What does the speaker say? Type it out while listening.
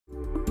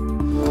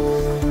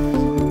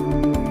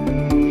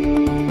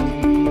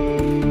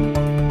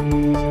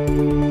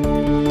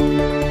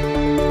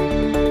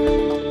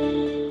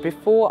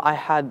I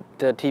had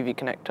the TV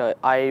connector,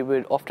 I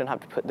would often have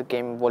to put the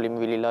game volume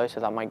really low so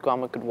that my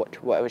grandma could watch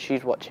whatever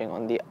she's watching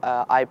on the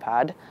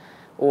iPad,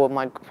 or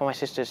for my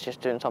sister's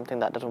just doing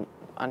something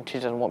and she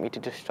doesn't want me to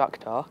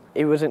distract her.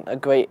 It wasn't a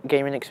great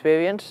gaming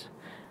experience,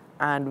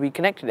 and we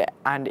connected it,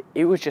 and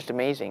it was just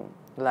amazing.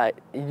 Like,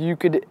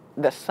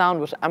 the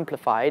sound was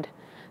amplified,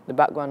 the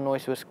background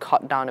noise was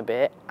cut down a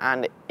bit,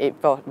 and it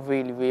felt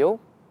really real.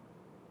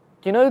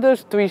 You know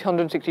those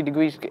 360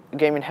 degrees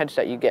gaming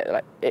headset you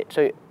get,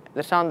 so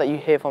the sound that you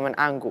hear from an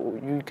angle,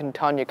 you can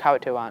turn your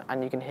character around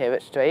and you can hear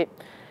it straight.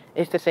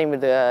 It's the same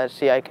with the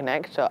CI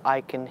Connect, so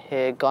I can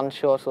hear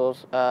gunshots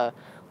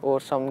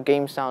or some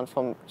game sounds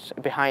from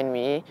behind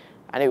me,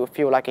 and it will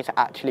feel like it's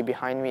actually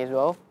behind me as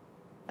well.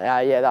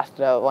 Yeah, that's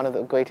one of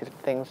the greatest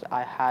things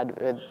I had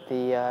with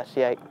the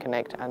CI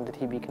Connect and the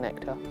TV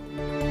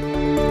connector.